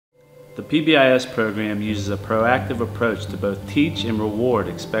The PBIS program uses a proactive approach to both teach and reward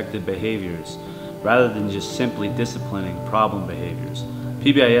expected behaviors, rather than just simply disciplining problem behaviors.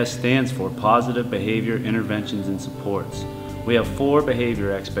 PBIS stands for Positive Behavior Interventions and Supports. We have 4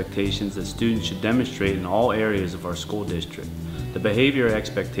 behavior expectations that students should demonstrate in all areas of our school district. The behavior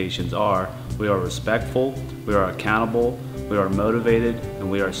expectations are: we are respectful, we are accountable, we are motivated, and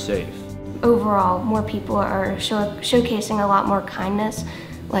we are safe. Overall, more people are showcasing a lot more kindness.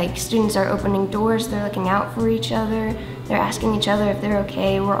 Like, students are opening doors, they're looking out for each other, they're asking each other if they're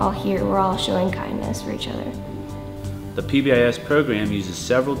okay, we're all here, we're all showing kindness for each other. The PBIS program uses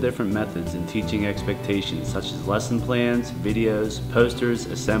several different methods in teaching expectations, such as lesson plans, videos, posters,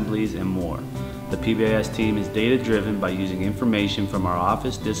 assemblies, and more. The PBIS team is data-driven by using information from our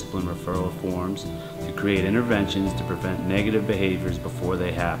office discipline referral forms to create interventions to prevent negative behaviors before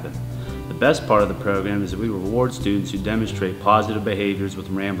they happen. The best part of the program is that we reward students who demonstrate positive behaviors with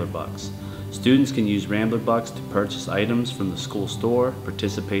Rambler Bucks. Students can use Rambler Bucks to purchase items from the school store,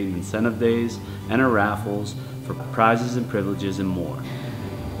 participate in incentive days, enter raffles for prizes and privileges, and more.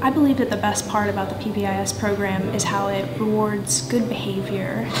 I believe that the best part about the PBIS program is how it rewards good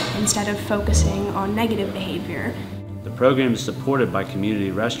behavior instead of focusing on negative behavior. The program is supported by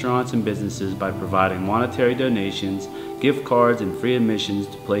community restaurants and businesses by providing monetary donations, gift cards, and free admissions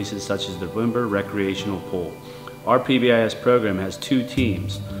to places such as the Windber Recreational Pool. Our PBIS program has 2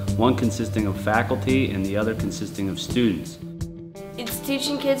 teams, one consisting of faculty and the other consisting of students. It's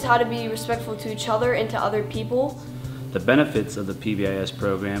teaching kids how to be respectful to each other and to other people. The benefits of the PBIS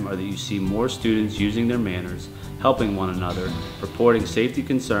program are that you see more students using their manners, helping one another, reporting safety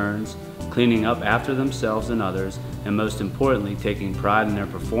concerns, cleaning up after themselves and others, and most importantly, taking pride in their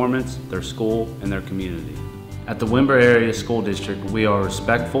performance, their school, and their community. At the Windber Area School District, we are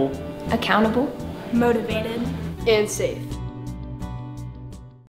respectful, Accountable, Motivated, And safe.